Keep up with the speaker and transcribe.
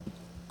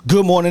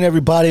Good morning,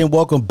 everybody, and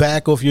welcome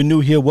back. Or if you're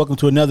new here, welcome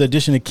to another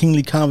edition of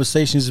Kingly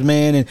Conversations,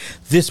 man. And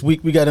this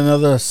week we got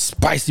another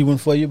spicy one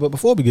for you. But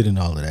before we get into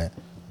all of that,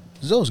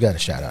 Zoe's got a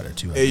shout out or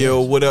two. Hey,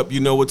 yo, what up? You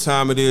know what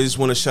time it is.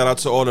 Want to shout out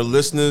to all the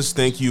listeners.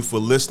 Thank you for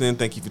listening.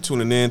 Thank you for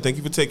tuning in. Thank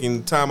you for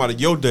taking time out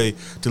of your day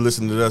to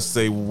listen to us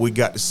say what we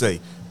got to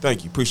say.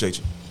 Thank you. Appreciate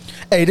you.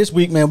 Hey, this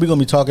week, man, we're going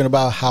to be talking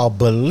about how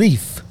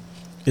belief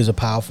is a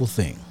powerful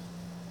thing.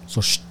 So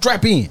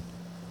strap in.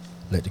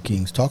 Let the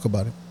kings talk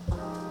about it.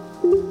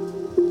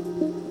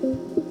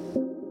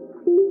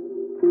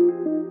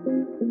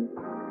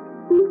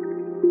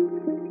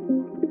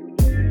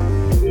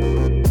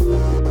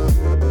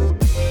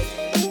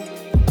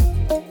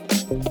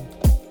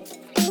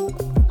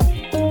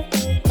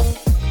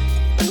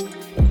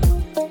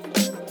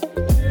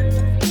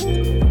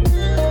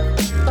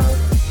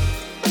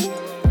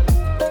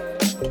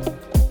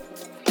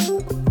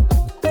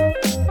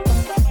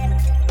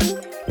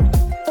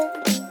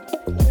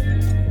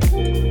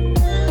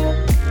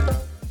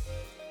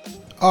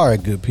 All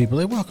right, good people.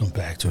 Hey, welcome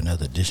back to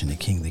another edition of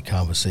Kingly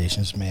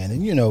Conversations, man.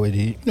 And you know who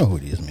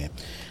it is, man.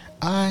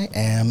 I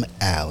am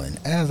Alan,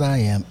 as I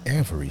am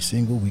every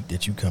single week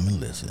that you come and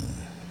listen.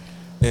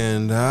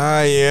 And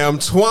I am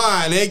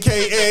Twine,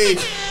 a.k.a.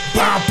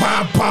 Bam,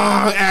 bam,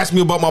 bam. Ask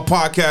me about my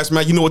podcast,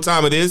 man. You know what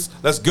time it is.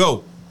 Let's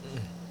go.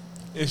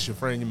 It's your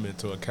friend, your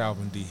mentor,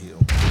 Calvin D. Hill.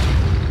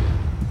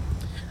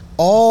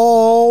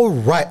 All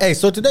right. Hey,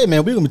 so today,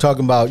 man, we're going to be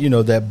talking about,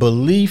 that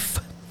belief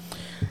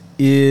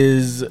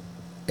is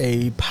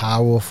a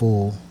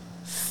powerful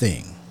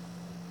thing.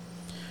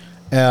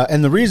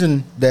 And the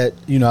reason that,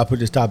 I put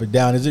this topic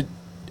down is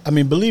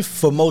belief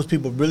for most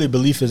people, really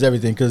belief is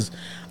everything. Because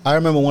I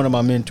remember one of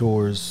my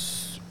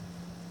mentors,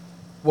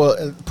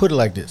 well, put it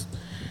like this.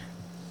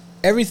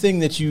 Everything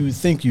that you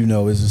think you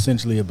know is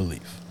essentially a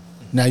belief.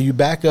 Now you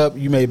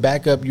may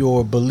back up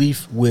your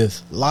belief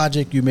with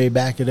logic. You may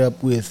back it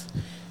up with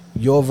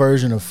your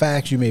version of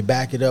facts. You may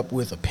back it up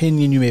with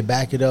opinion. You may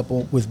back it up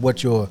with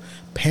what your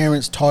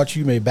parents taught you.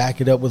 You may back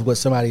it up with what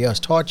somebody else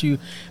taught you.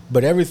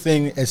 But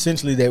everything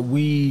essentially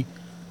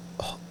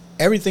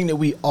everything that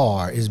we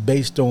are is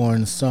based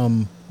on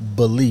some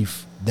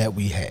belief that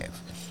we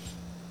have.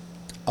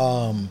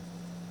 And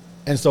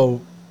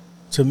so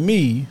to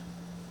me,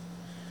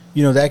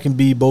 that can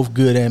be both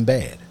good and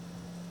bad.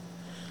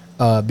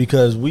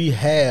 Because we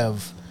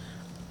have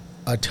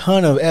a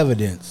ton of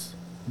evidence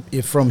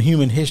from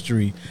human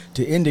history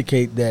to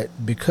indicate that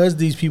because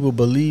these people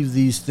believe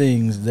these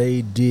things,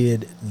 they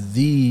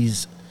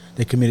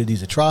committed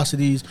these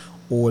atrocities,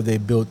 or they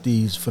built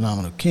these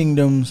phenomenal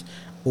kingdoms,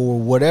 or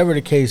whatever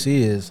the case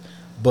is,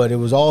 but it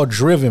was all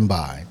driven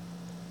by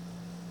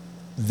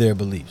their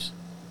beliefs.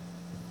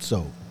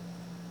 So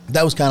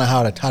that was kind of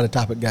how the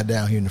topic got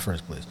down here in the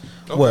first place.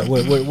 Okay.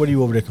 What are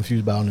you over there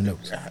confused about on the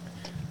notes?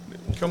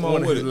 Come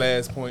on with his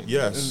last point.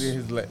 Yes.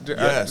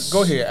 Yes.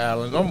 Go ahead,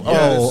 Alan. I'm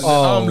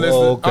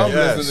listening. Okay. I'm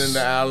listening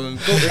to Alan.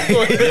 Go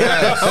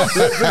ahead. I'm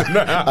listening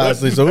to Alan.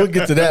 Honestly, so we'll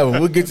get to that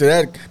one. We'll get to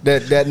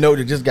that note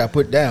that just got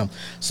put down.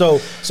 So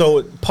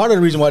part of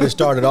the reason why this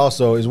started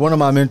also is one of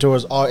my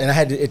mentors,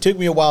 and it took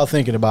me a while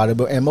thinking about it,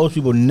 and most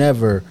people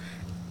never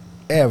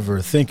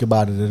ever think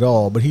about it at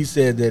all. But he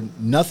said that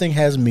nothing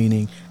has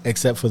meaning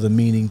except for the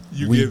meaning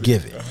we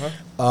give it.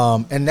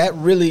 Uh-huh. And that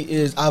really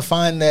is, I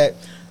find that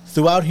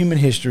throughout human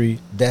history,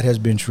 that has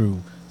been true.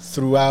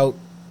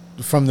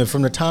 From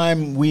the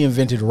time we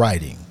invented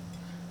writing,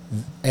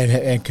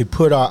 and could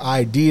put our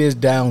ideas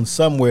down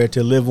somewhere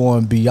to live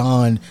on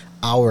beyond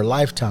our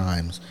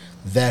lifetimes,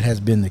 that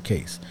has been the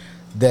case.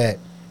 That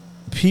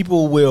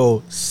people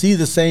will see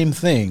the same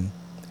thing,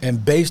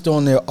 and based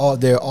on their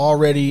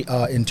already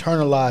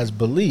internalized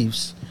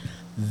beliefs,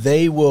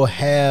 they will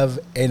have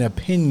an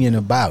opinion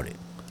about it.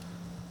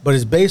 But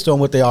it's based on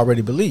what they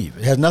already believe.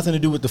 It has nothing to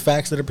do with the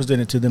facts that are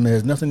presented to them. It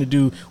has nothing to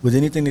do with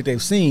anything that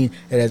they've seen.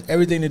 It has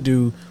everything to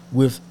do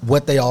with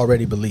what they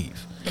already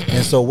believe.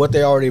 And so what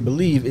they already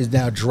believe is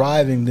now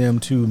driving them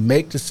to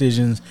make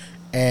decisions,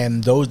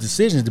 and those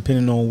decisions,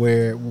 depending on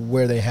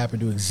where they happen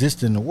to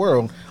exist in the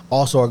world,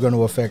 also are going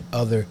to affect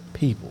other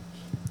people.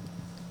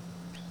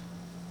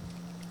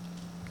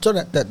 So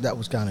that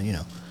was kind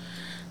of,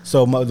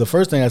 So the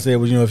first thing I said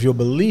was, if your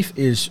belief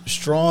is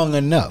strong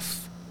enough,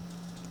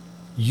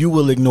 you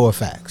will ignore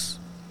facts.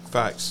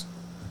 Facts.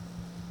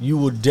 You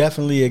will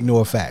definitely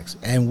ignore facts.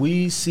 And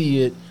we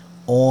see it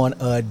on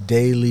a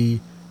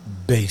daily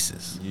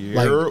basis. Yep.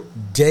 Like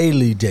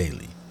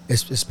daily.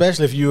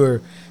 Especially if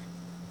you're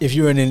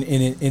an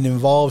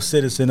involved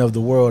citizen of the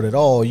world at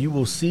all, you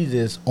will see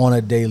this on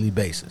a daily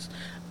basis.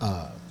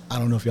 I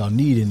don't know if y'all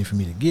need any for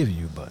me to give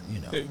you, but,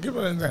 Hey, give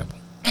an example.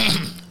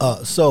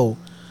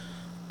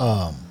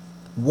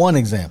 One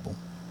example,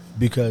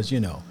 because,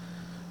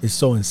 is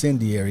so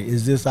incendiary,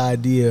 is this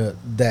idea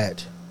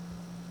that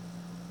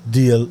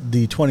the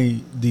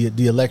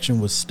election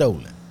was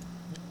stolen.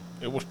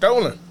 It was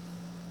stolen.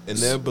 And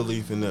their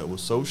belief in that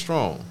was so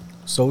strong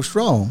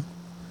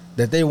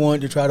that they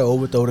wanted to try to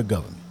overthrow the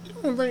government. You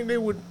don't think they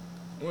would?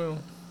 Well,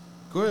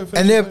 go ahead.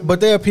 And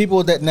there are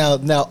people that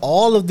now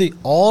all of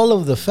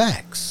the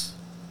facts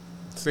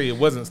say it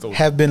wasn't stolen.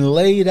 have been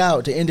laid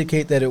out to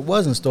indicate that it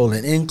wasn't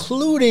stolen,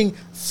 including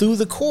through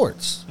the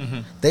courts.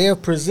 They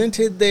have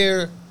presented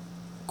their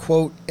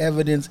quote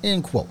evidence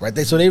end quote, right?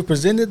 So they've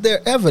presented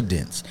their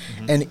evidence,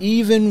 and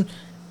even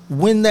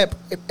when that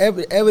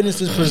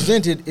evidence is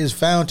presented is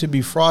found to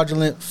be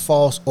fraudulent,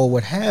 false, or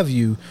what have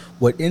you,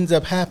 what ends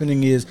up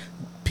happening is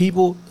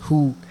people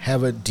who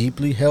have a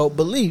deeply held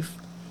belief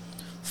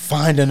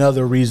find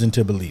another reason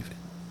to believe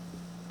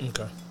it.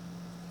 Okay.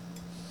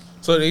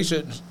 So they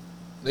should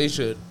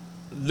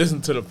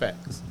listen to the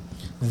facts.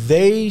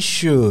 They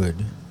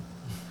should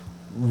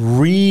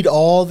read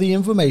all the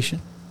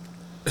information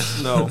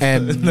No.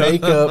 and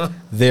make up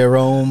their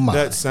own mind.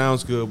 That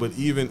sounds good, but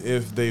even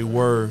if they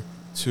were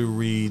to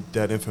read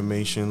that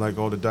information, like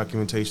all the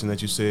documentation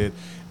that you said,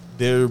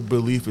 their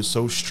belief is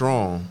so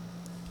strong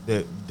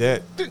that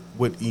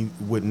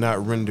would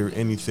not render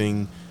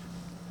anything.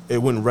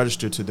 It wouldn't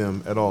register to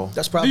them at all.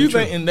 That's Do probably you true.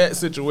 think in that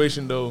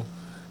situation though,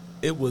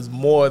 it was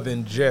more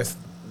than just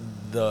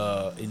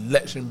the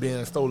election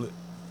being stolen?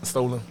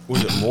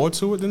 Was it more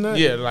to it than that?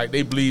 Yeah, like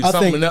they believe I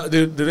something think- else.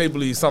 Do they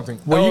believe something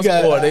Well, you else,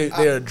 got- or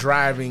they're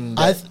driving?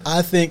 That?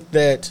 I think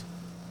that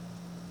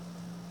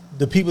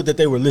the people that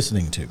they were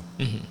listening to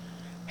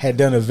had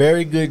done a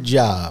very good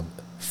job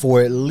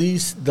for at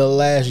least the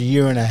last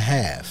year and a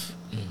half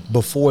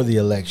before the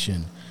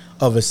election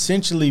of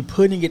essentially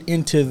putting it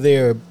into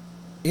their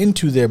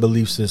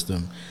belief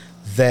system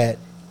that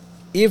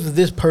if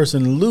this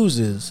person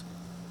loses,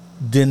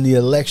 then the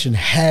election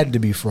had to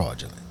be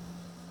fraudulent.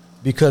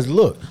 Because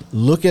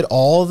look at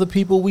all the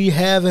people we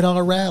have at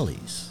our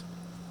rallies,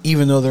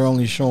 even though they're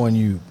only showing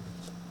you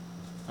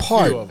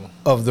part of 'em.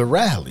 of the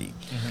rally.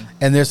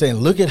 And they're saying,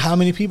 look at how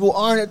many people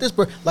aren't at this.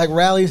 Like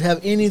rallies have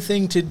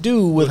anything to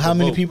do with how the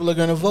many vote. people are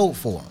going to vote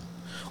for them.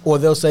 Or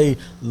they'll say,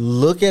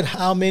 look at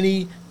how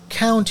many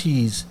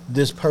counties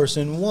this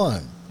person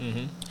won.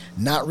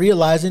 Not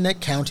realizing that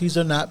counties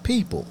are not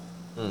people.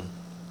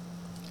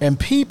 And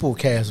people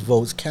cast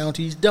votes,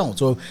 counties don't.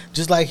 So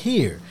just like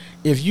here,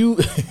 if you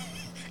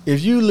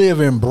if you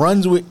live in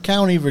Brunswick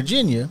County,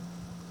 Virginia,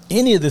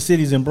 any of the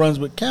cities in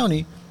Brunswick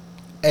County,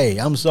 hey,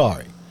 I'm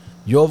sorry.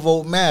 Your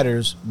vote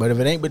matters, but if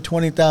it ain't but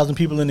 20,000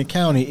 people in the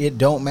county, it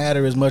don't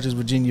matter as much as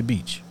Virginia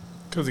Beach.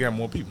 Because they got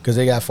more people. Because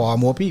they got far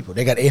more people.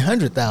 They got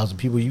 800,000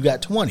 people, you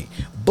got 20.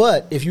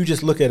 But if you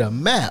just look at a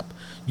map,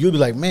 you'll be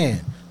like, man,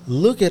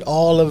 look at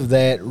all of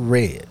that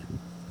red.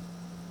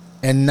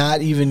 And not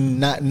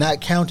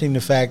counting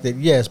the fact that,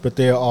 yes, but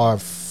there are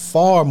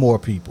far more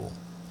people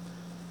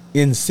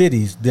in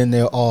cities than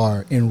there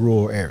are in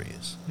rural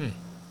areas.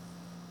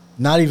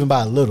 Not even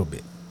by a little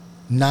bit.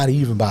 Not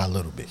even by a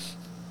little bit.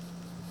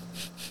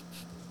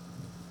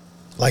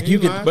 Like you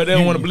could, But they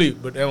don't want to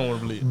believe. But they don't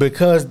want to believe.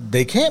 because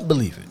they can't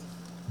believe it,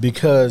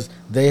 because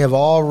they have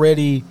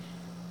already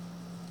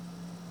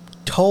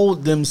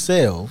told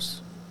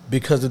themselves,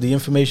 because of the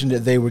information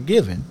that they were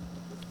given,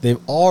 they've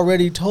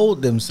already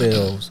told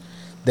themselves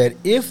that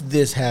if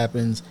this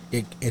happens,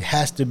 it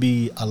has to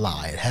be a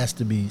lie. It has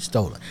to be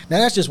stolen. Now,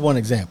 that's just one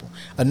example.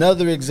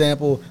 Another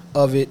example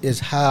of it is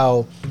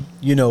how,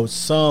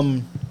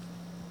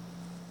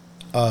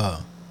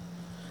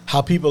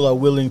 how people are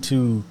willing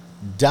to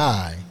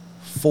die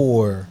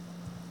for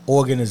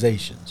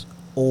organizations,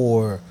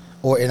 or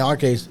in our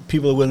case,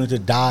 people are willing to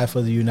die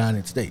for the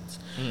United States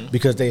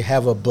because they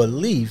have a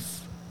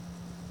belief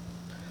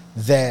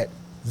that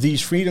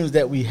these freedoms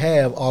that we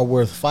have are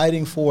worth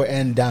fighting for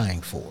and dying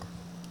for.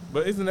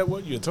 But isn't that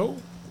what you're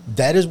told?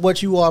 That is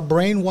what you are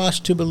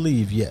brainwashed to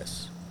believe,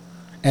 yes.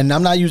 And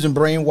I'm not using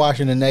brainwash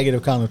in a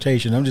negative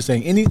connotation. I'm just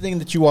saying anything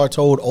that you are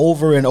told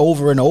over and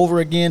over and over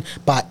again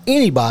by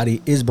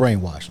anybody is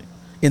brainwashing.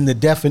 In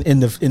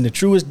the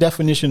truest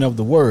definition of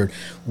the word,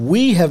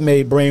 we have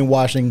made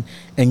brainwashing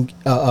and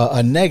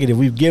a negative.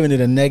 We've given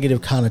it a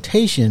negative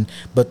connotation,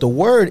 but the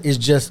word is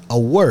just a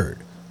word.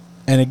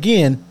 And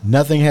again,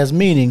 nothing has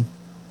meaning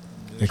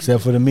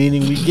except for the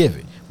meaning we give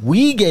it.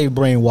 We gave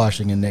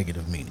brainwashing a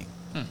negative meaning.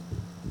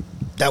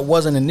 That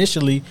wasn't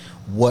initially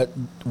what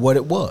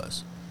it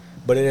was.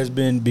 But it has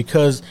been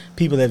because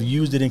people have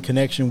used it in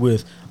connection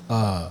with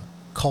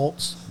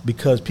cults,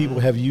 because people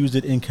have used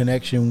it in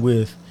connection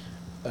with,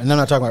 and I'm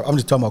just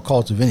talking about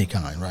cults of any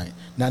kind, right?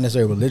 Not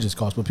necessarily religious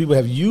cults, but people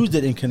have used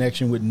it in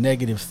connection with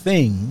negative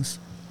things.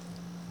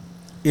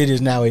 It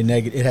is now a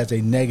negative. It has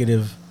a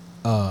negative.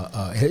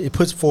 It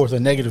puts forth a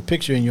negative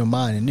picture in your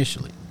mind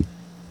initially.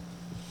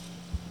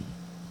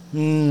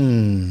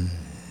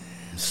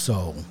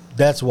 So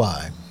that's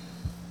why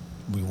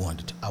I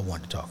wanted to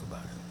talk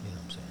about it. You know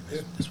what I'm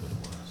saying? That's what it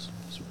was.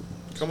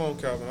 Come on,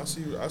 Calvin. I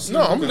see you.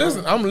 No, I'm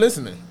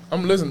listening.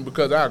 I'm listening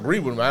because I agree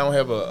with him. I don't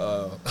have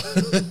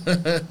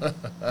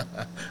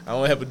I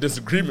don't have a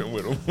disagreement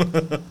with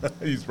him.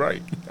 He's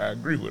right. I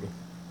agree with him.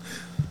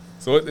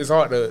 So it's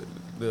hard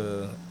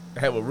to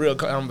have a real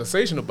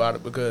conversation about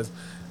it, because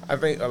I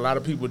think a lot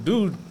of people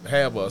do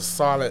have a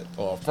solid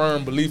or a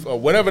firm belief or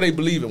whatever they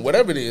believe in,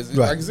 whatever it is.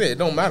 Right. Like I said, it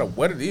don't matter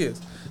what it is,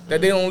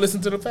 that they don't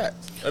listen to the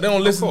facts. Or they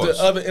don't listen to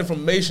other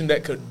information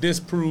that could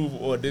disprove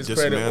or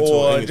discredit Dismantle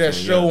or anything,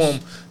 just show yes.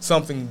 them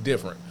something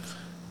different.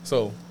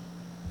 So,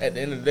 at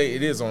the end of the day,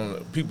 it is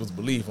on people's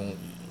belief on.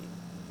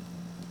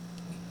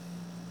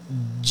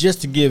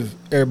 Just to give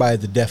everybody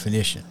the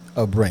definition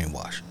of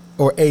brainwashing,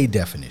 or a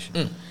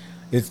definition.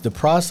 It's the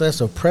process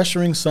of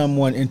pressuring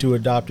someone into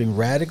adopting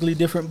radically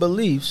different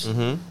beliefs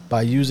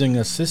by using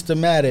a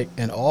systematic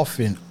and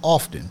often,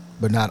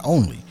 but not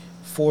only,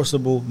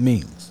 forcible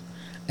means.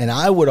 And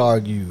I would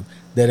argue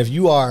that if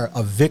you are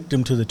a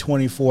victim to the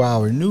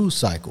 24-hour news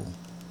cycle,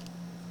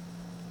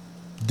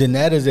 then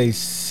that is a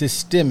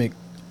systemic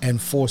and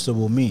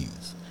forcible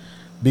means.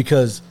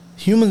 Because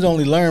humans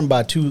only learn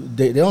by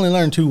they only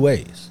learn two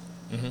ways.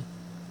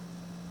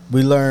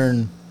 We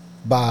learn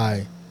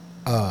by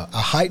a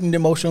heightened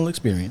emotional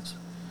experience,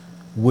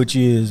 which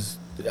is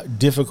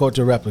difficult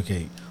to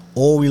replicate,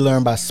 or we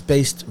learn by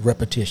spaced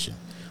repetition,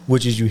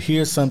 which is you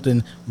hear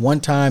something one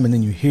time and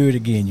then you hear it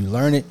again. You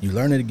learn it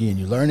again,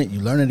 you learn it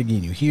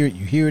again, you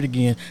hear it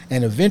again,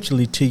 and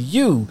eventually to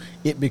you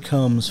it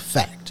becomes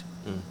fact.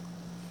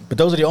 But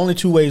those are the only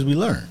two ways we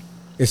learn,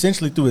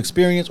 essentially through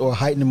experience or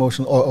heightened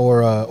emotional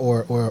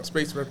or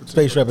Space repetition.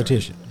 Space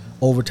repetition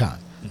over time.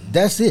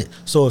 That's it.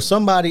 So if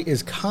somebody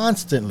is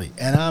constantly,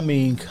 and I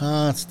mean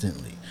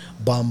constantly,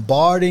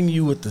 bombarding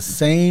you with the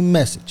same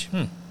message,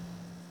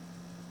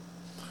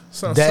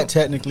 that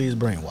technically is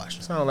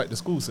brainwashing. Sound like the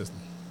school system.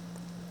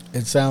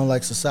 It sounds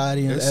like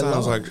society. It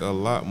sounds like a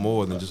lot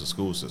more than just a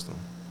school system,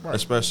 Right.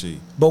 especially.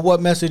 But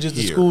what message is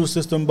the Here. school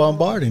system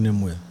bombarding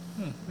them with?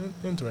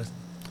 Interesting.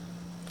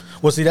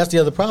 Well, see, that's the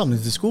other problem.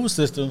 Is the school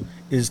system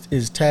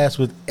is tasked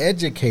with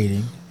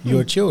educating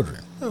your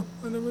children. Oh,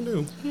 I never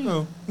knew.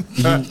 No.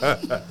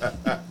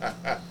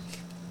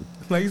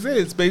 Like you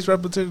said, space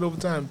repetition over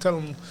time. Tell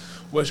them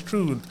what's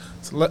true,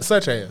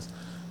 such as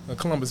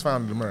Columbus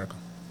founded America.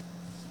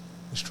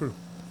 It's true.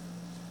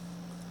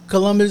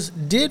 Columbus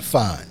did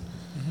find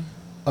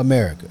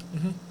America.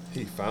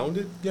 He found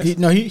it? Yes. He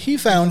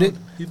found it.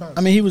 He found it.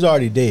 I mean, he was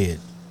already dead,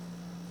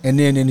 and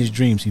then in his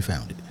dreams he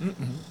found it.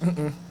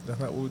 That's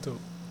not what we told.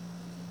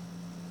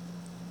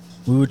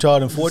 We were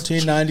taught in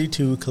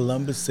 1492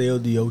 Columbus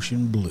sailed the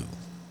ocean blue.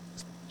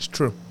 It's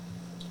true.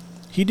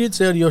 He did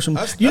sail the ocean.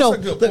 That's you know, a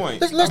good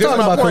point. Let's That's talk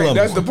my about point.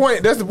 Columbus. That's the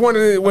point. That's the point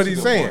of what That's a he's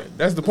good saying. point.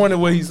 That's the point of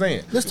what he's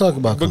saying. Let's talk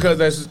about because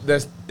Columbus.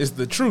 that's it's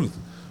the truth.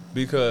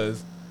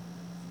 Because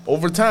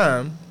over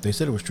time, They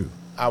said it was true.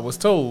 I was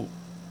told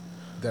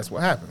that's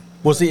what happened.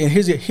 Well, see, and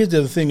here's the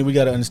other thing that we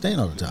got to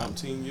understand all the time.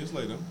 19 years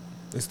later.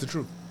 It's the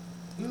truth.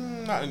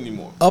 Not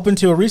anymore. Up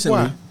until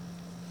recently, Why?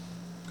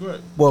 Go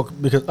ahead. well,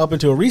 because up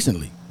until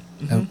recently,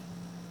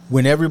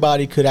 when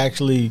everybody could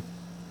actually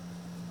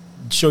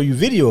show you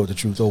video of the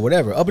truth or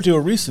whatever, up until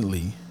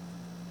recently,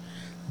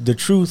 the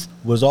truth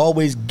was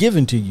always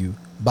given to you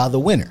by the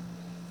winner.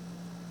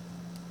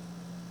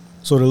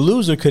 So the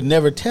loser could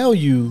never tell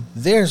you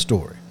their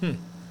story.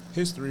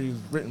 History is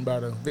written by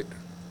the victor.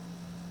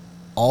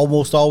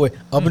 Almost always.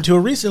 Up until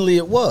recently,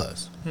 it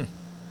was.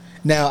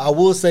 Now, I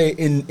will say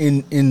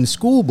in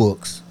school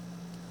books,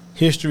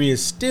 history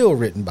is still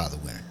written by the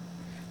winner.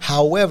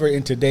 However,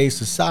 in today's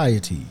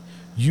society,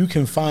 you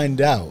can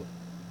find out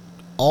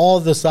all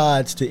the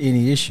sides to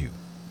any issue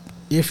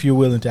if you're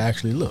willing to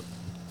actually look.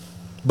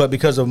 But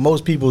because of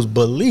most people's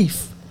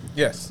belief,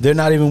 Yes. they're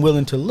not even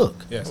willing to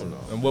look. Yes. Oh, no.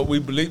 And what we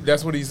believe,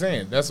 that's what he's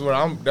saying. That's what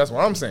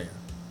I'm saying.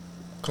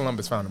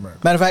 Columbus found America.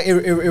 Matter of fact, it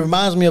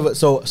reminds me of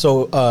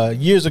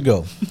years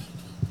ago,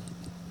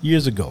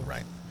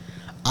 right?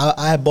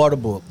 I had bought a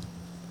book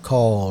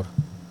called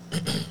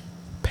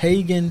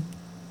Pagan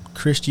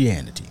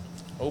Christianity.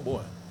 Oh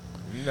boy.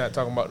 You're not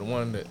talking about the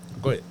one that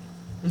go ahead.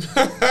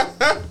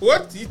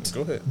 What?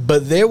 Go ahead.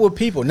 But there were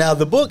people. Now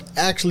the book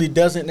actually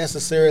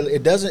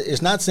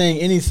it's not saying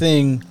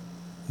anything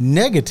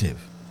negative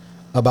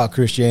about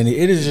Christianity.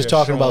 It is just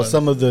talking about showing-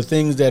 some of the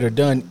things that are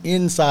done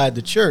inside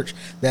the church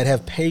that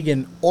have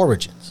pagan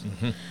origins.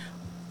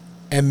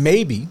 And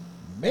maybe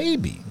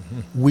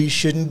we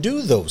shouldn't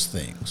do those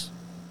things.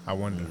 I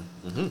wonder.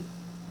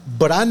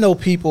 But I know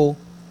people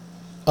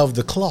of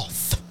the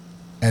cloth,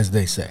 as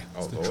they say,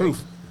 Oh, The Lord.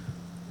 truth.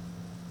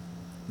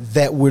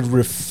 that would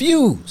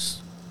refuse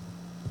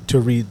to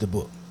read the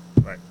book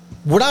Right.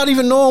 without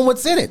even knowing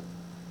what's in it.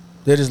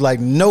 They're just like,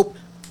 nope,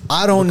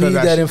 I don't Because need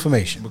I that should-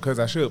 information. Because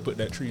I should put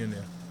that tree in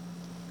there.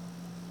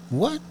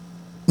 What?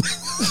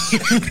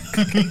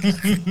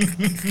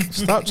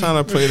 Stop trying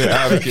to play the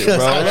advocate, bro.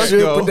 I Let's should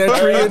go. put that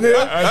tree in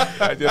there.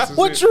 I just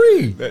What said,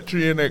 tree? That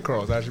tree and that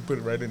cross. I should put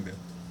it right in there.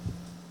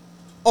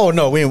 Oh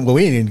no, we ain't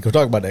even gonna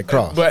talk about that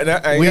cross. But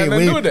I ain't we got nothing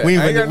to do with that. We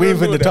I ain't got ain't nothing to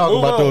do finna with talk that.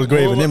 about Move those on.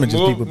 graven Move- images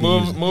move- people be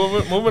move- using.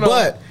 Moving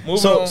But on. Moving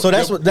so on.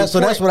 that's Your- what that's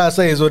your what I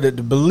say is that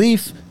the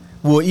belief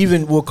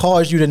will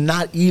cause you to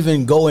not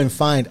even go and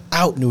find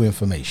out new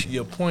information.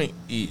 Your point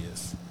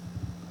is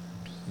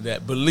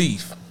that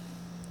belief,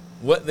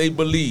 what they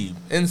believe,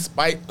 in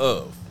spite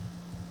of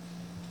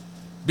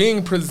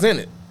being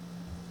presented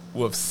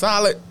with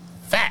solid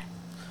fact.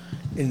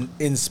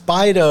 In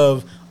spite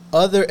of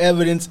other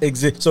evidence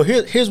exists. So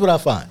here's what I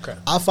find. Okay.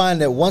 I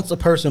find that once a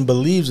person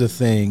believes a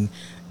thing,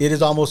 it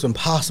is almost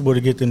impossible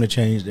to get them to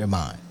change their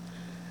mind.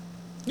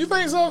 You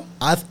think so?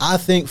 I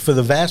think for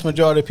the vast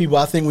majority of people,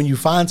 I think when you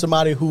find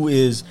somebody who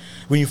is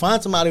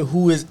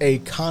a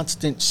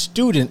constant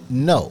student,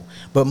 no.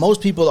 But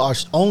most people are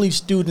only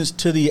students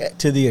to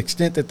the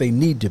extent that they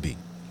need to be.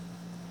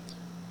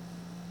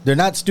 They're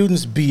not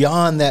students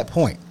beyond that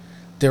point.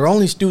 They're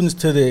only students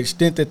to the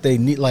extent that they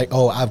need, like,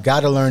 oh, I've got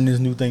to learn this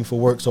new thing for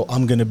work, so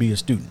I'm going to be a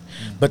student.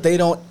 But they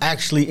don't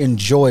actually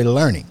enjoy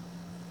learning.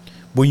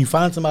 When you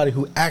find somebody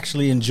who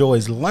actually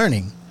enjoys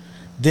learning,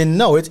 then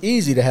no, it's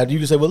easy to have. You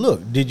can say, well,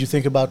 look, did you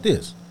think about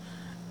this?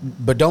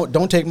 But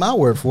don't take my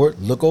word for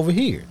it. Look over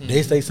here. Mm-hmm.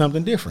 They say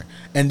something different.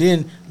 And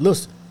then,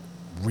 listen,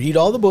 read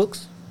all the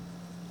books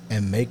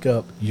and make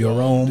up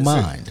your own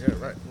mind. Yeah,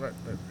 right.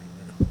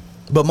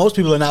 But most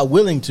people are not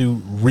willing to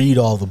read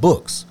all the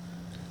books.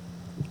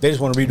 They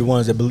just want to read the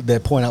ones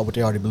that point out what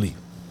they already believe.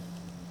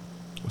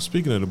 Well,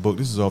 speaking of the book,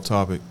 this is off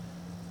topic.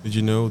 Did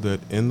you know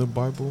that in the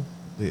Bible,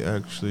 they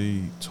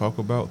actually talk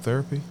about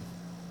therapy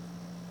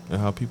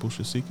and how people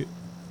should seek it?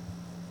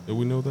 Did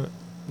we know that?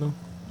 No.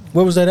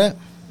 Where was that at?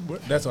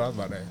 That's what I was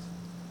about to ask.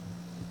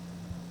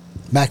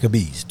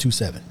 Maccabees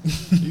 2:7.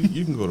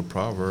 you can go to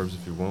Proverbs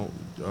if you want.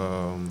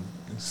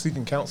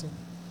 Seeking counsel?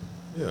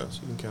 Yeah,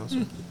 seeking counsel.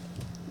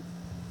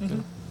 Mm-hmm.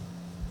 Yeah.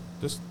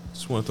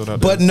 Just want to throw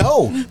that But there.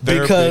 no,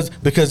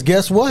 because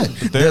guess what?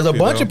 There's a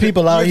bunch though. of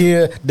people out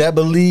here that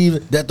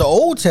believe that the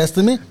Old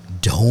Testament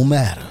don't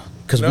matter.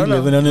 Because we're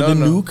living under the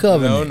new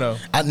covenant.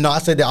 I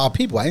said there are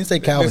people. I didn't say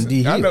Calvin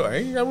D. Hill. I know. I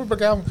ain't got with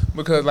Calvin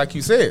because, like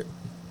you said,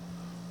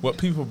 what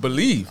people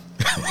believe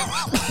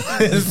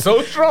is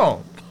so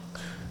strong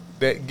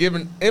that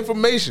given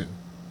information,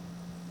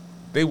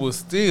 they will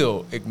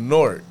still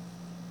ignore it.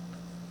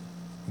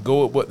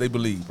 Go with what they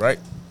believe, right?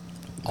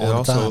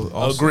 All the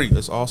time. Agree.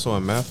 It's also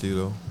in Matthew,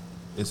 though.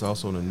 It's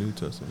also in the New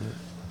Testament.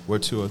 Where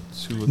two or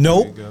three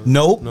Nope. together.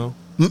 Nope. No.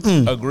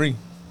 Agree.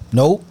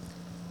 Nope.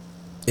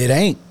 It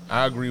ain't.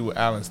 I agree with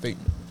Alan's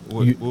statement.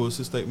 What was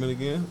his statement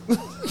again?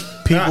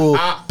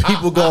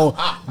 People go.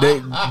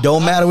 They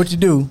don't matter what you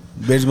do.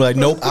 They just be like,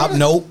 nope.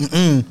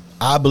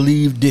 I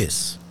believe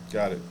this.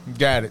 Got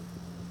it.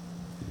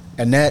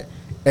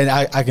 And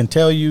I can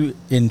tell you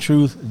in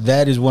truth,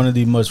 that is one of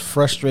the most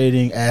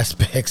frustrating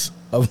aspects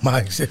of my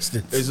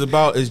existence.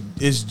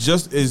 It's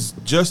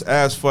just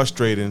as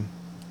frustrating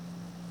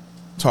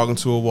talking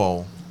to a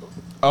wall.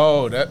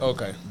 Oh,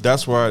 okay.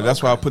 That's why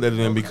I put that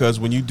in because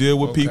when you deal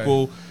with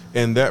people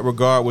in that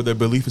regard where their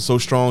belief is so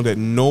strong that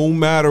no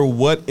matter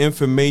what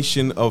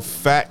information of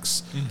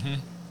facts,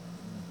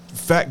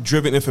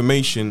 fact-driven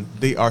information,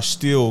 they are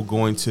still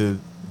going to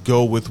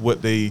go with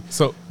what they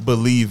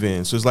believe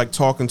in. So it's like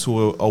talking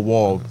to a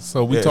wall.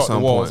 So we talk to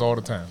walls all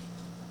the time.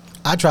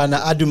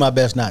 I do my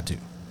best not to.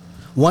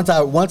 Once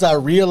I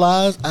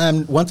realize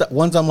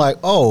once I'm like,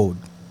 oh,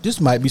 this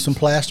might be some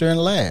plaster and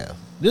lath.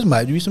 This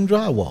might be some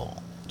drywall.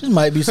 This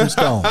might be some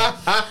stone.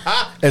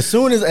 As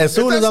soon as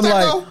I'm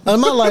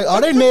like,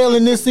 are they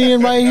nailing this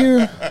in right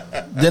here?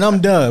 Then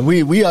I'm done.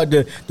 We are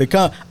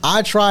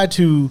I try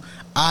to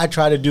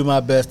do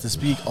my best to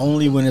speak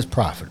only when it's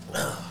profitable.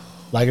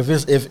 Like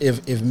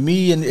if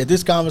me and if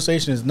this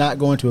conversation is not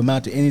going to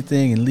amount to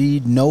anything and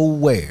lead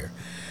nowhere,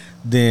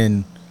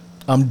 then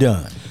I'm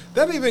done.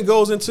 That even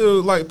goes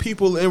into like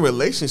people in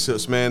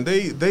relationships, man.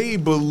 They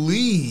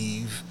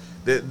believe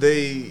that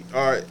they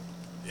are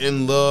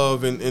in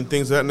love and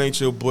things of that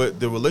nature, but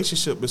the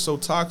relationship is so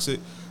toxic.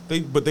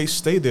 But they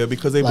stay there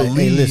because they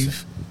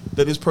believe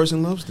that this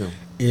person loves them.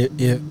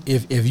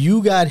 If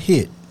you got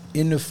hit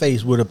in the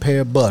face with a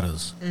pair of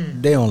butters,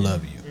 they don't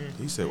love you.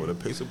 He said with a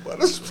piece of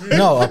butters.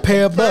 No, a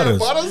pair of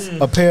butters.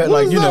 A pair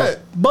what like is that?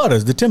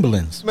 Butters, the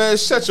Timberlands. Man,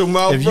 shut your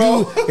mouth,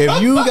 bro.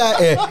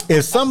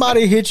 If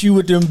somebody hits you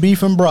with them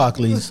beef and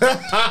broccolis,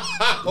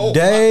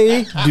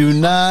 they do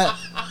not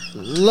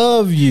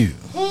love you.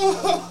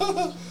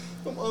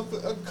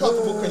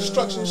 Comfortable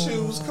construction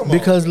shoes. Come on.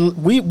 Because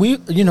we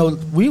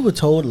were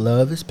told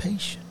love is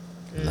patient,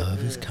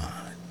 love is kind,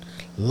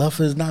 love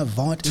is not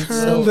vaunted.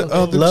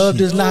 Love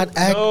does not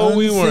act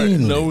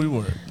unseemly.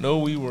 No,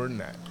 we were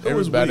not.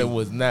 Everybody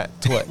was not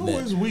taught that. Who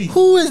is we?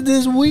 Who is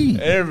this we?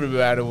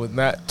 Everybody was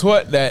not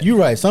taught that. You're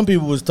right. Some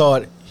people was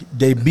taught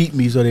they beat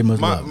me, so they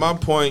must love me. My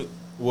point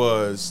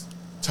was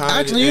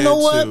actually, you know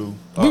what?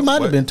 We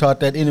might have been taught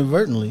that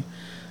inadvertently.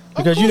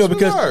 Because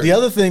the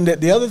other thing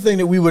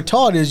that we were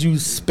taught is you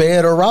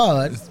spare the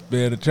rod,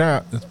 spare the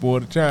child, spoil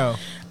the child,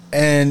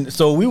 and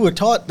so we were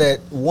taught that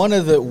one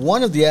of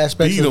the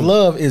aspects of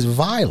love is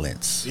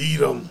violence. Beat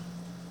them.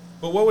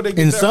 But what would they get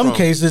in that some from?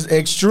 cases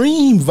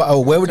extreme?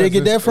 Where would they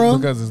get that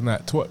from? Because it's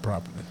not taught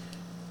properly.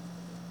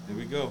 Here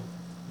we go.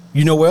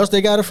 You know where else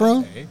they got it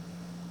from? Okay.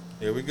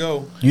 Here we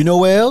go. You know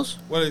where else?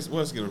 Where's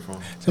get it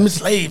from? Some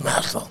slave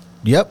master.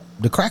 Yep,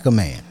 the Cracker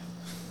Man.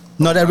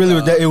 No, that really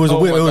was that. It was a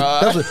whip.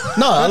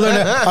 I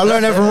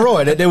learned that from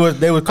Roy. That they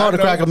were called the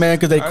Cracker Man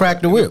because they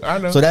cracked the whip. I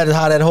know. So that is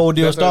how that whole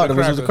deal started.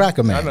 It was the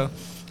Cracker Man. I know.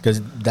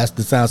 Because that's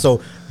the sound.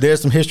 So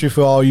there's some history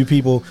for all you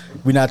people.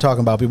 We're not talking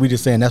about people. We're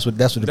just saying that's what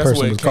the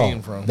person was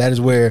called. From. That is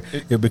where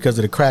because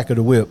of the crack of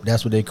the whip.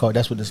 That's what they called.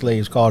 That's what the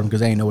slaves called them because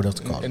they ain't know what else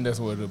to call them. And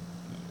that's where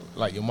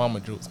like your mama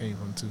jokes came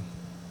from too.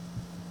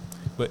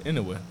 But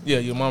anyway, yeah,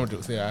 your mama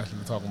just said I should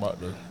be talking about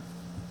the.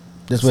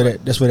 That's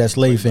where that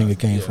slave finger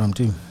came from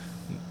too.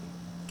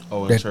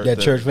 Oh, That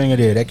church finger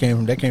there, that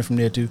came from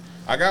there too.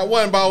 I got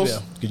one, boss. Yeah.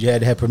 Because you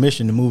had to have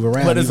permission to move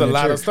around. But it's a even in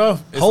lot of church.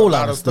 stuff. It's Whole a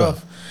lot of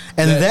stuff.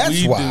 And that's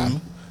we why,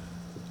 do,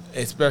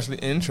 especially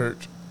in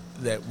church,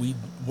 that we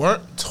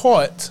weren't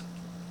taught.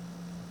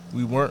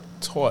 We weren't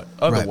taught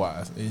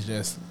otherwise. Right. It's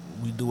just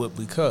we do it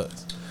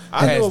because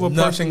I it know has of a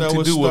nothing person that to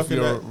was do with stuck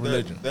in your that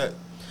religion.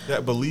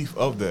 That belief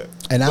of that.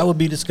 and I will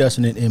be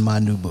discussing it in my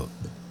new book.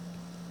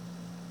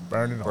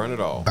 Burn it all. Burn it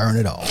all. Burn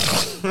it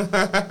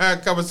all.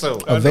 Coming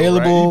soon.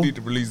 Available. I know, right? You need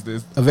to release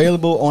this.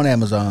 Available on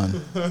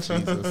Amazon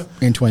Jesus.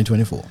 in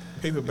 2024.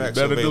 Paperbacks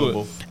better do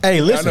available.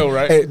 Hey, listen. I know,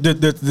 right? Hey,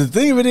 the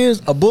thing of it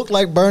is, a book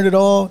like Burn It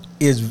All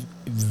is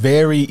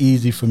very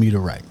easy for me to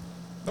write.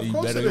 You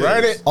course better it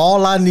write is. it.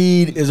 All I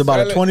need is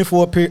about Sell a it.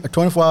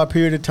 24-hour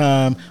period of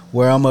time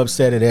where I'm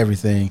upset at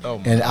everything, Oh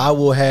my and God. I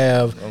will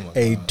have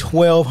a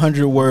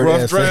 1,200 word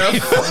Rough essay.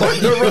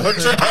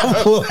 draft.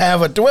 I will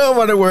have a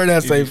 1,200 word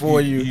essay for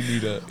you.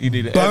 You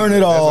need a Burn editor. it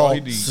That's all, he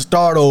needs.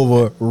 start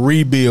over,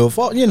 rebuild.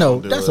 You know,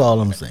 do that's it. all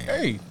I'm saying.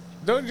 Hey,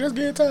 don't just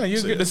get time.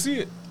 You get to see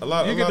it. A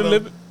lot. You a get lot to of-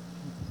 live it.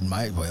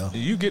 Might well,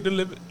 You get to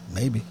live it.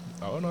 maybe.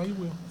 Oh no, you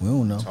will. We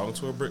don't know. Talking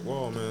to a brick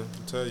wall, man.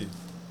 I tell you.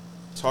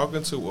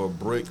 Talking to a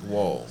brick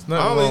wall.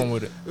 Nothing wrong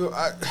with it.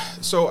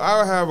 So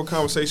I have a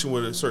conversation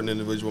with a certain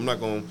individual. I'm not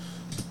going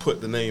to put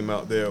the name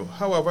out there.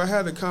 However, I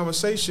had a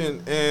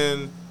conversation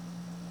and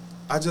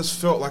I just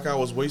felt like I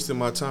was wasting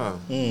my time.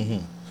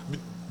 Mm-hmm.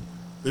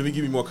 Let me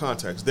give you more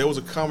context. There was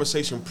a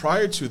conversation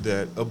prior to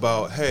that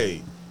about,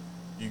 hey,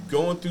 you're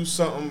going through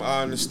something,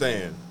 I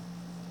understand.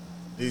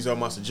 These are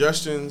my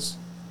suggestions.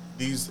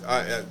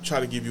 I try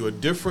to give you a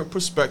different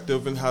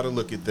perspective and how to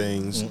look at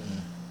things.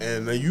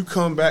 And then you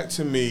come back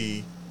to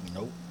me,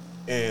 Nope.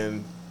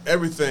 and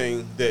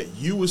everything that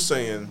you were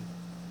saying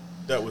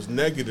that was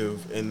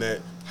negative and that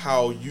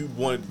how you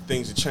wanted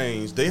things to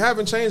change, they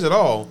haven't changed at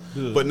all.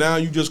 Good. But now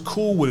you just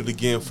cool with it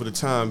again for the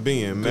time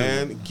being.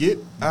 Man, get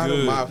out of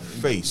Good. my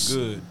face.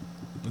 Good.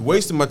 You're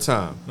wasting my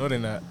time. No, they're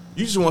not.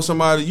 You just want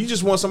somebody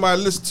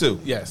to listen to.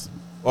 Yes.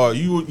 Or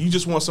you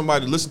just want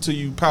somebody to listen to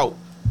you pout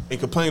and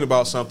complain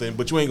about something,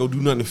 but you ain't gonna do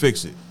nothing to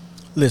fix it.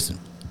 Listen,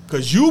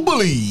 Cause you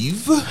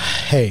believe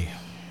hey,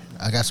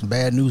 I got some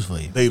bad news for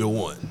you. they the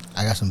one.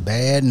 I got some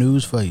bad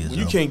news for you. When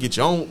you Zoe. can't get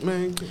your own,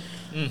 man,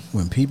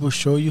 When people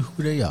show you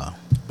who they are,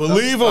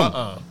 believe them.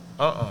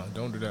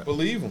 Don't do that.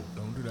 Believe them.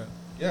 Don't do that.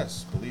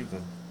 Yes, believe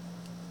them.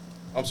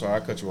 I'm sorry, I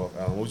cut you off,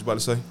 Alan. What was you about to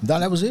say? no,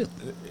 that was it.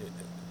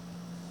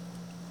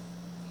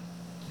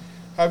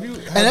 Have And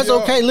that's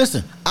okay.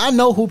 Listen, I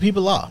know who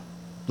people are.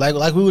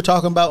 Like we were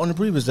talking about on the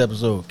previous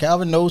episode.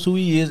 Calvin knows who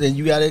he is, and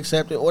you got to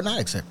accept it or not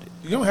accept it.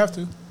 You don't have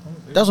to.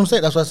 That's what I'm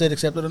saying. That's why I said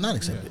accept it or not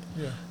accept it.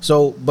 Yeah.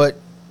 So, but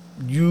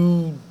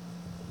you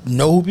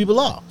know who people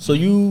are, so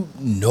you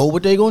know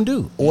what they're gonna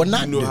do or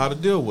not. You know do. how to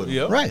deal with them.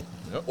 Yep. Right.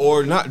 Yep.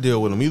 Or not deal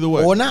with them, either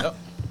way. Or not. Yep.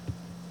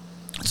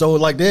 So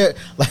like Yep.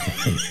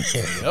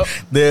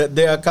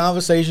 there are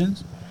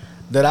conversations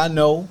that I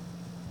know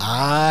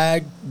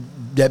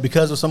that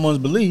because of someone's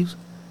beliefs,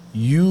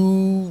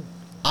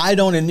 I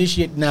don't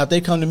initiate. Now if they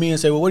come to me and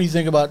say, well, what do you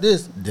think about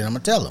this? Then I'm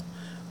gonna tell them.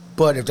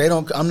 But if they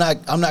don't, I'm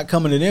not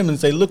coming to them and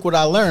say, look what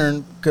I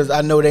learned, because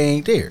I know they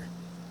ain't there.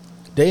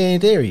 They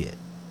ain't there yet.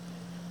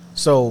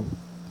 So,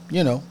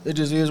 it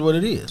just is what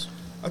it is.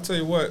 I tell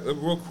you what,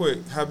 real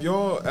quick, have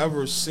y'all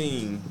ever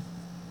seen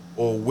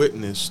or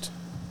witnessed,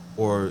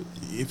 or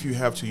if you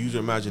have to use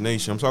your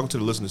imagination, I'm talking to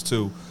the listeners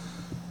too,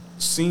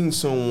 seen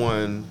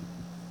someone's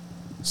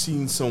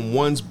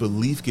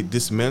belief get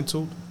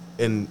dismantled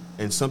and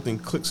something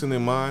clicks in their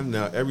mind.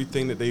 Now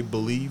everything that they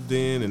believed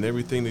in and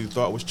everything they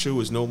thought was true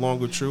is no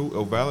longer true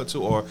or valid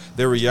to, or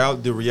the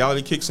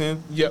reality kicks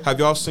in. Yep. Have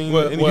y'all seen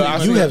Well, any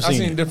I've have seen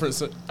seen it.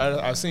 different.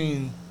 I've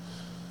seen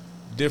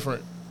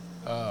different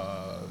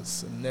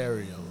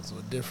scenarios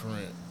or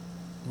different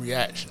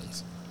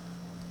reactions.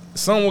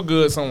 Some were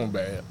good, some were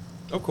bad.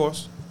 Of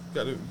course.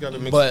 Got to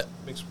mix. But-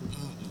 mix.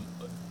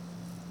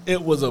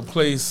 It was a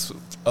place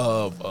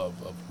of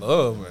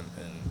love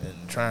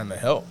and trying to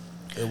help.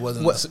 It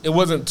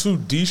wasn't to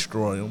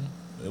destroy them.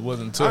 It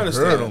wasn't to I hurt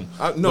understand. them.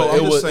 I'm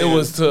just saying. It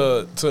was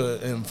to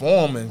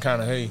inform and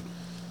kind of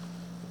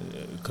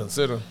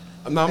consider.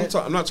 No,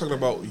 I'm not talking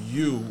about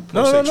you.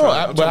 No.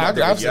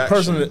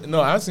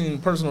 I've seen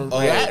personal Oh.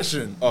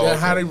 reaction. Oh, That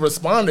how okay. they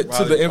responded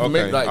to the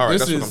information. Okay. Like all right,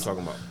 this that's is, what I'm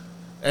talking about.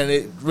 and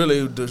it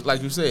really,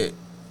 like you said,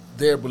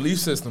 their belief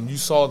system. You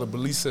saw the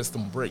belief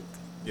system break,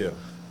 Yeah.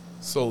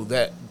 so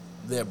that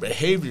their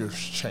behaviors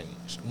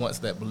changed once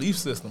that belief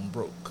system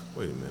broke.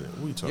 Wait a minute.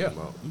 What are you talking Yeah.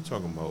 about? You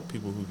talking about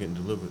people who getting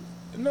delivered?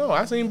 No,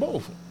 I've seen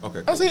both.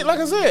 Okay. I seen, like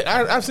I said,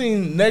 I've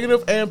seen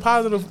negative and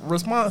positive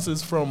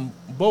responses from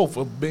both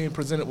of being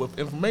presented with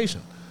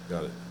information.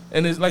 Got it.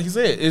 And it's like you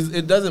said,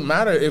 it doesn't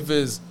matter if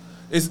it's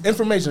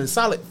information, it's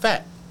solid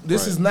fact.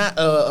 This Right. is not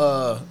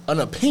an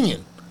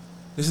opinion.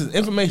 This is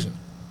information.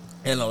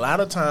 And a lot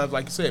of times,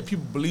 like you said,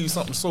 people believe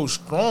something so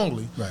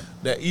strongly Right.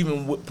 that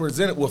even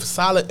presented with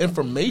solid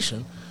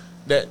information,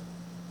 that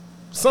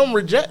some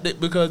reject it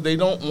because they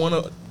don't want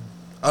to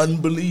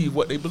unbelieve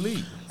what they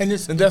believe, And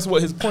that's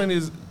what his point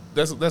is.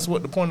 That's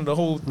what the point of the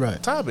whole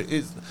Right. topic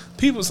is.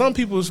 Some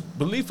people's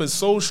belief is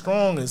so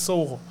strong and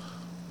so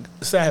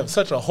have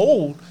such a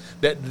hold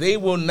that they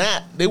will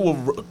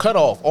cut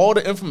off all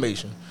the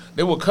information.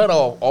 They will cut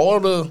off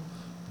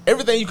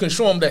everything you can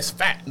show them that's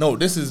fact. No,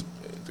 this is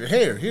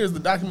here's the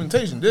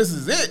documentation. This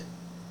is it,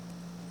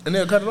 and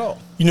they'll cut it off.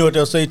 You know what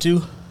they'll say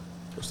too?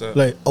 What's that?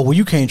 Like, oh well,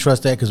 you can't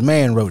trust that because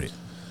man wrote it.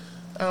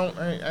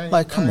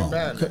 I Come on,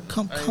 buying that.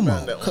 come I ain't on,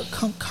 buying that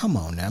one. come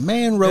on now.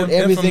 Man wrote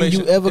everything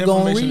you ever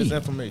gonna Information read. is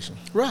information.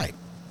 Right.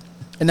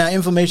 And now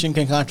information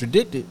can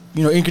contradict it.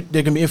 You know,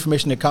 there can be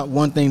information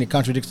one thing that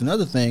contradicts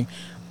another thing,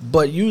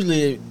 but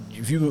usually,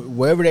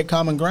 wherever that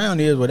common ground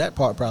is, well, that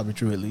part probably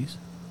true at least.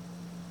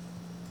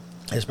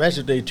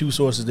 Especially if they two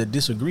sources that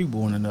disagree with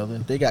one another.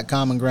 If they got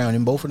common ground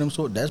in both of them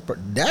sources,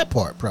 that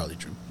part probably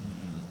true.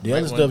 The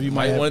other stuff you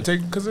might want to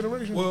take into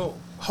consideration. Well,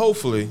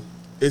 hopefully,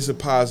 it's a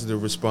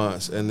positive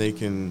response, and they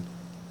can,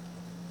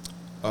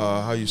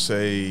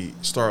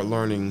 start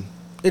learning.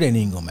 It ain't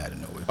even gonna matter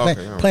no way.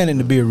 Okay, all right. Planet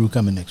Nibiru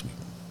coming next week.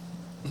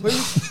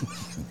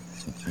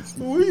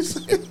 What he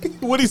say?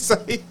 What he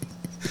say?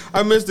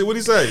 I missed it. What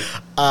he say?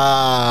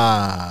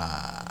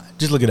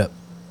 Just look it up.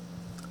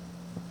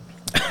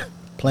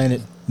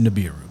 Planet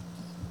Nibiru.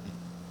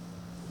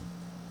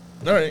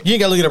 All right. You ain't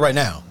gotta look it up right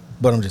now,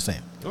 but I'm just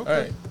saying.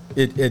 Okay.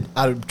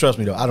 All right. Trust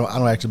me though, I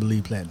don't actually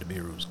believe Planet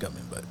Nibiru is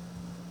coming, but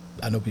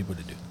I know people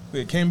that do.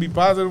 It can be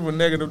positive or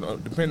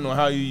negative depending on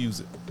how you use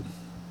it.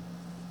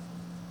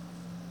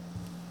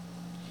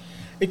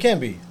 It can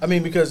be.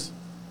 Because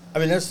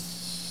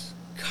that's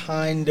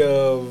kind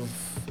of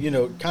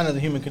the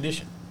human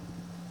condition.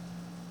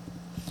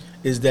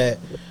 Is that,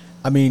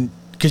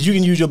 because you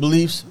can use your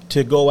beliefs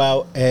to go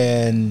out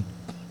and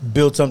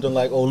build something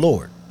like Oh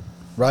Lord,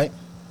 right?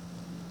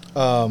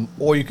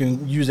 Or you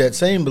can use that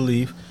same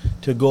belief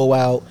to go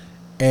out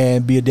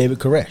and be a David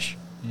Koresh.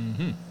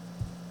 Mm-hmm.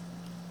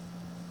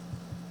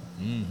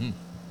 Mm-hmm.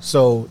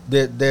 So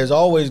there's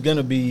always going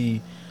to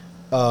be,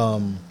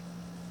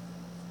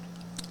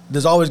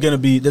 there's always going to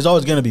be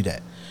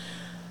that.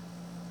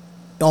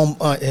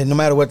 And no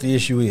matter what the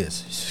issue is,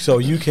 so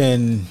you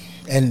can,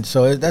 and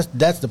so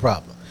that's the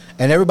problem.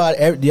 And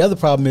the other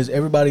problem is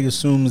everybody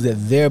assumes that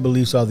their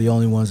beliefs are the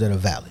only ones that are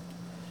valid,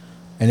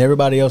 and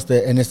everybody else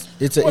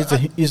it's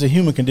a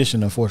human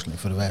condition, unfortunately,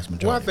 for the vast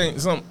majority.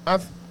 Well,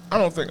 I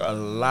don't think a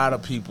lot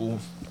of people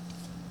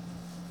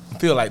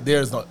feel like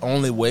there's the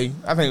only way.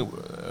 I think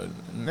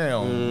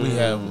now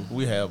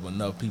we have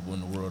enough people in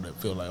the world that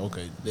feel like,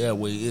 okay, their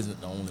way isn't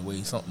the only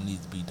way. Something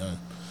needs to be done.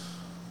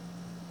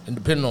 And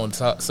depending on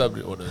the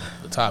subject or the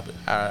topic,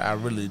 I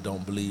really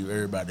don't believe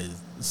everybody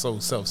is so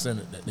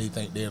self-centered that they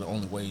think they're the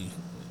only way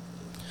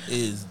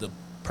is the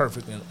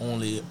perfect and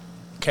only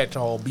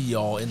catch-all,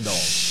 be-all, end-all.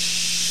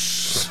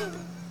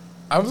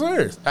 I'm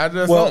serious. I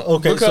just don't.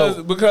 Okay,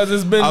 because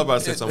it's been. I was about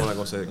to say something. I'm not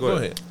gonna say it. Go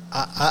ahead.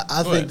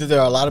 I think that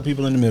there are a lot of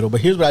people in the middle, but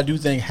here's what I do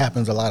think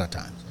happens a lot of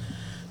times.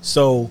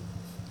 So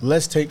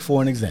let's take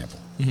for an example.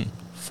 Mm-hmm.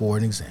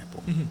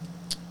 Mm-hmm.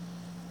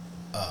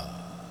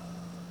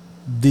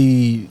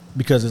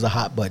 Because it's a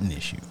hot button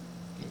issue.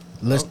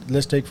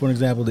 Let's take for an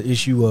example the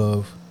issue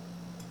of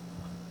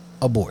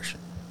abortion.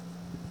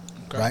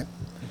 Okay. Right?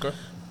 Okay.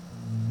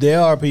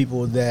 There are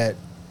people that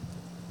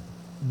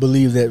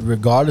believe that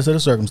regardless of the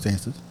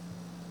circumstances,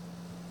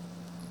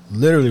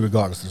 literally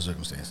regardless of the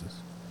circumstances,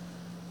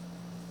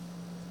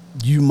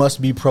 you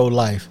must be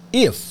pro-life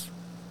if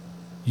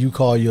you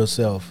call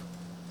yourself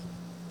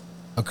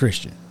a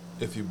Christian.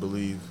 If you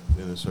believe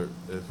in a certain,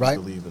 Right?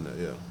 you believe in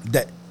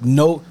that,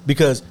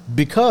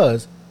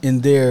 Because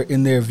in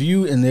their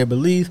view, in their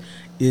belief,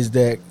 is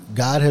that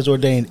God has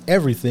ordained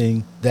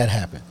everything that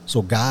happened.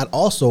 So God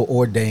also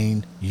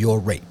ordained your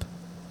rape.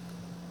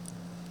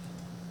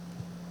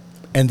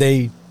 And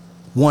they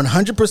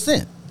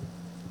 100%,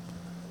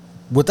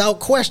 without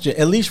question,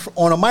 at least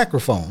on a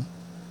microphone,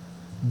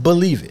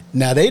 believe it.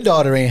 Now, their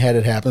daughter ain't had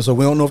it happen, so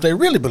we don't know if they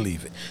really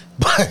believe it.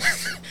 But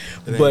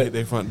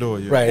their front door,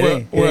 yeah.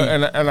 Right.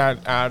 And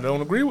I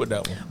don't agree with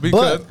that one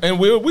because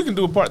we can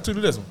do a part 2 to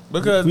this one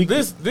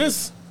because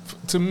this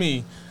to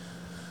me,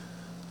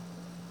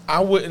 I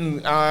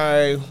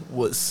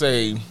would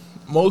say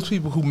most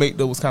people who make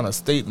those kind of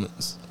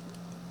statements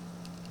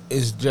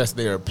is just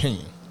their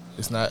opinion.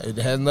 It's not. It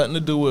has nothing to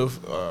do with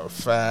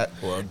fact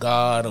or a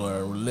God or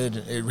a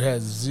religion. It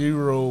has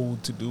zero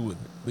to do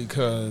with it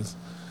because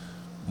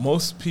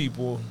most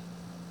people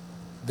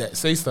that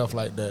say stuff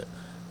like that,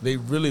 they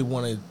really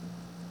want to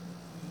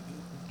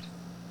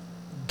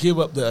give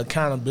up the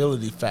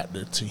accountability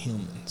factor to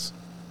humans.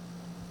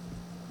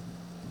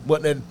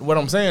 What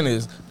I'm saying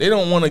is they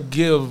don't want to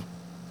give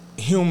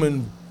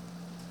human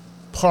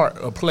part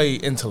or play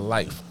into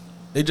life.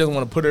 They just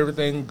want to put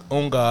everything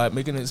on God,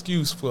 make an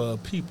excuse for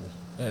people,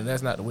 and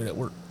that's not the way that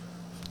works.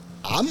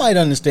 I might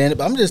understand it,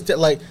 but I'm just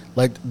like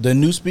the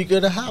new Speaker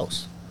of the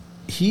House.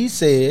 He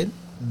said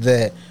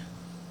that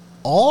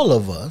all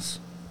of us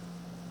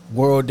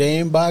were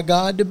ordained by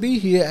God to be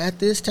here at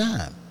this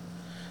time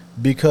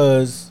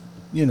because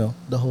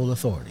the whole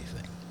authority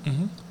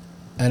thing.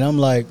 And I'm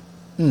like,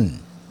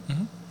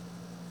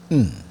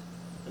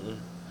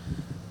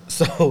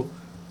 So,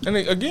 and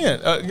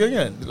again,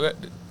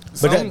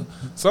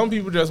 some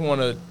people just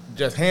want to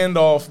just hand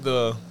off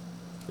the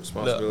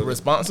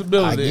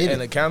responsibility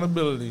and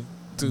accountability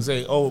to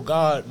say, "Oh,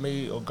 God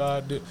made, or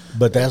God did."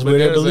 But that's where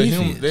their belief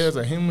is. There's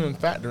a human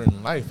factor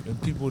in life,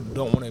 and people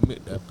don't want to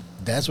admit that.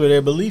 That's where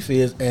their belief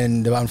is,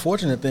 and the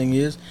unfortunate thing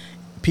is,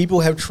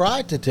 people have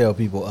tried to tell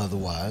people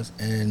otherwise,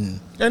 and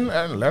let them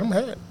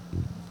have it.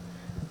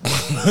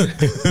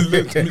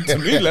 To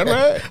me, let them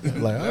have it.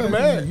 Like, let them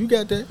have it. You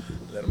got that.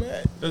 Let them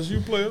have it. That's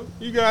you, player.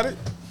 You got it.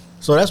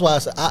 So that's why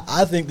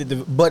I think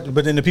that but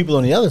then the people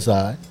on the other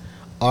side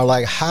are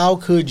like, how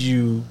could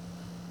you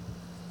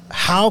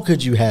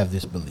have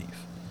this belief?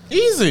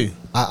 Easy.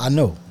 I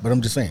know, but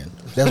I'm just saying.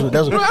 That's what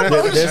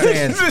they're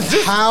saying.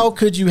 How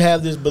could you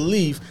have this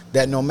belief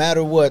that no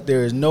matter what,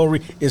 there is no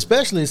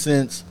especially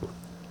since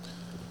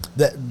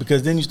that,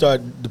 because then you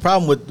start, the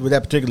problem with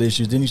that particular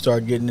issue is then you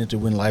start getting into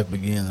when life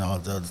begins and all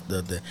the other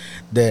stuff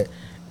that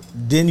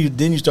then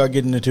you start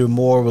getting into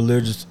more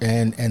religious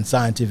and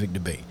scientific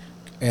debate,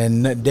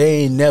 and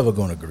they ain't never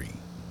gonna agree.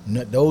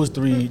 Those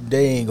three,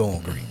 they ain't gonna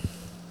agree,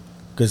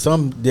 because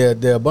there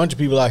are a bunch of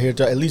people out here,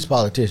 at least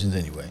politicians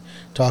anyway,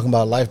 talking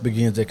about life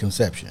begins at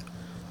conception.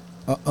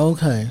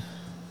 Okay,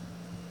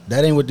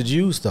 that ain't what the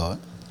Jews thought.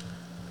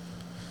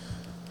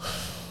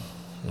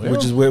 Well,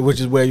 which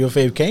is where your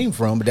faith came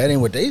from, but that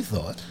ain't what they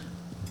thought.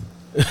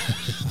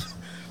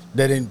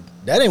 That ain't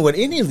what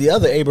any of the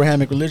other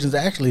Abrahamic religions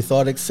actually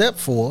thought, except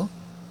for.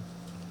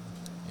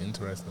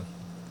 Interesting.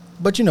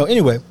 But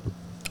anyway,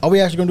 are we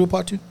actually gonna do a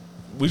part 2?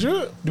 We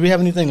should. Do we have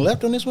anything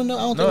left on this one? No,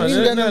 I don't think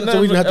we got nothing. No,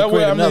 So we have to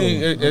create another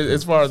one.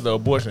 As far as the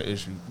abortion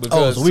issue,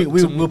 because so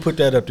we'll put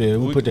that up there.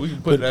 We'll put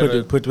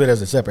it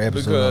as a separate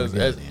episode.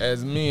 Because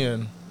as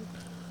men,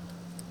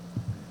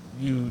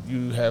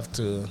 you have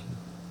to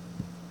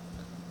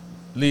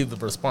leave the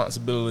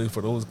responsibility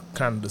for those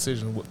kind of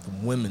decisions with the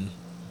women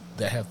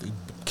that have to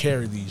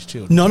carry these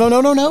children. No.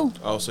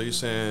 Oh, so you're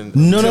saying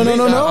no.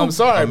 I'm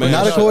sorry, man.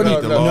 Not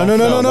according to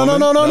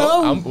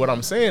no. What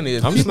I'm saying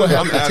is people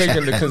have to take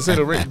into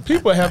consideration.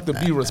 People have to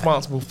be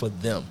responsible for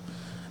them,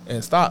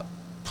 and stop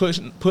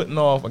putting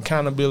off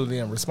accountability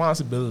and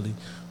responsibility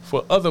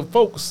for other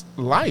folks'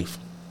 life.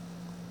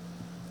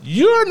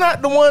 You're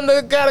not the one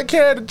that got to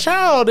carry the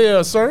child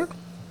there, sir.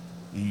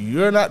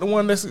 You're not the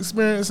one that's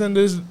experiencing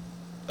this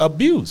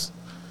abuse.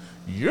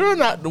 You're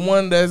not the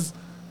one that's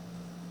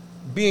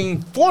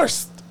being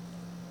forced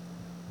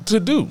to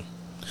do.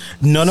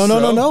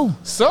 No.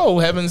 So,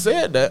 having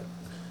said that,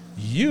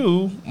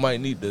 you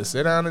might need to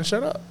sit down and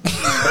shut up. They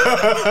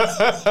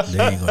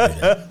ain't gonna do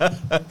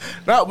that.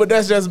 No, but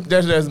that's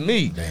just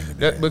me.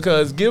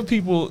 Because give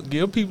people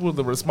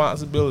the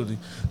responsibility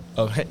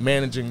of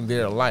managing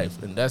their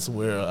life, and that's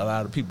where a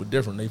lot of people are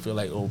different. They feel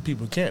like,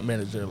 people can't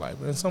manage their life,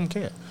 and some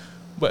can't.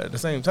 But at the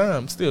same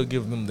time, still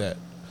give them that.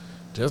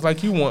 Just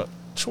like you want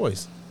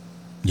choice.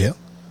 Yeah.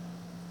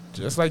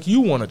 Just like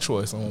you want a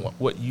choice on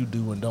what you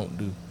do and don't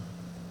do.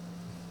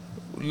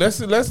 Let's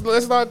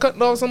start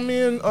cutting off some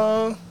men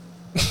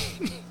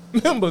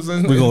members.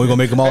 And we're gonna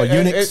make them all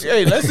eunuchs.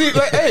 Hey, let's see.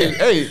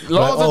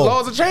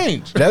 Laws will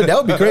change. That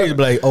would be crazy.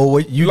 Like,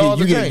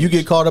 you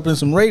get caught up in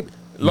some rape.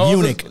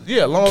 Eunuch.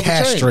 Laws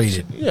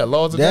castrated.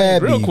 Laws will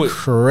change real quick. That'd be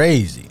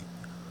crazy.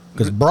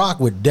 Because Brock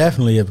would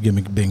definitely have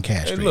been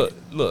castrated. Hey,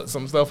 look,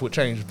 some stuff would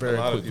change very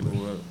quickly.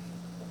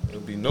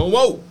 It'll be no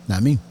more.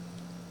 Not me.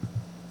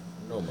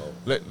 No more.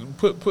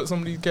 Put some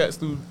of these cats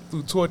through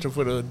torture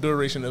for the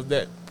duration of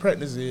that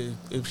pregnancy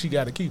if she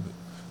got to keep it.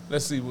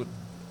 Let's see what.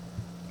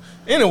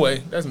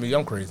 Anyway, that's me.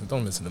 I'm crazy.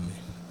 Don't listen to me.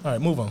 All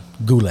right, move on.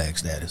 Gulag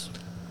status.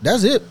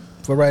 That's it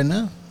for right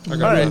now. I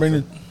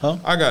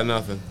got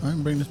nothing. I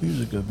can bring this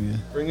music up here.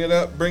 Bring it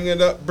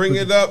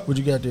up. What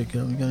you got there,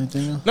 Kelvin? You got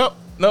anything else?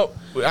 Nope.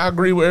 I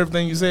agree with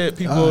everything you said.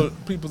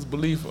 People's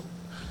belief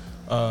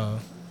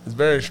is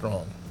very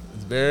strong.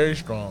 It's very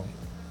strong.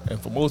 And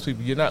for most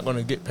people, you're not going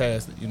to get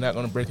past it. You're not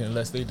going to break it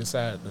unless they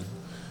decide to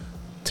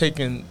take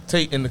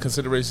into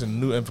consideration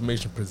new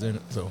information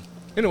presented. So,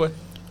 anyway.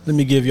 Let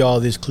me give y'all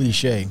this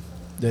cliche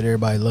that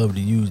everybody loves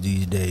to use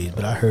these days,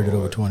 but I heard it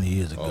over 20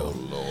 years ago.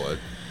 Oh, Lord.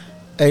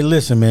 Hey,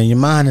 listen, man, your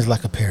mind is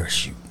like a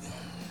parachute.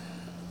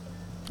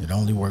 It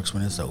only works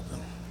when it's open.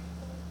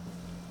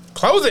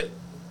 Close it.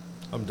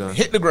 I'm done.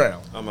 Hit the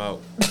ground. I'm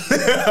out.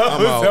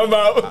 I'm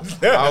out. I was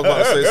about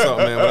to say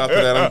something, man, but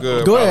after that, I'm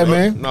good. Go ahead,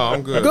 man. No,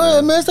 I'm good. Go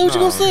ahead, man. Say what you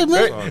going to say,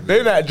 man.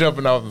 They're not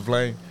jumping off the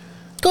plane.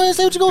 Go ahead and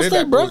say what you going to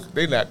say, bro.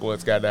 They're not going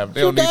skydive.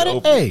 They don't need to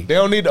open it. They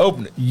don't need to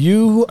open it.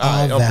 You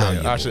are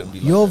valuable. I shouldn't be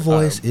like Your that.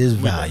 voice is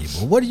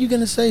valuable. What are you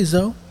going to say,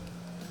 Zoe?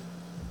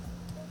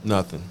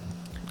 Nothing.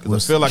 I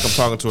feel like I'm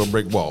talking to a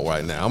brick wall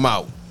right now. I'm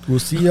out. We'll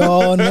see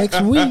y'all next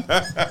week.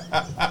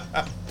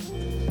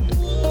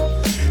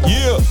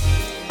 Yeah.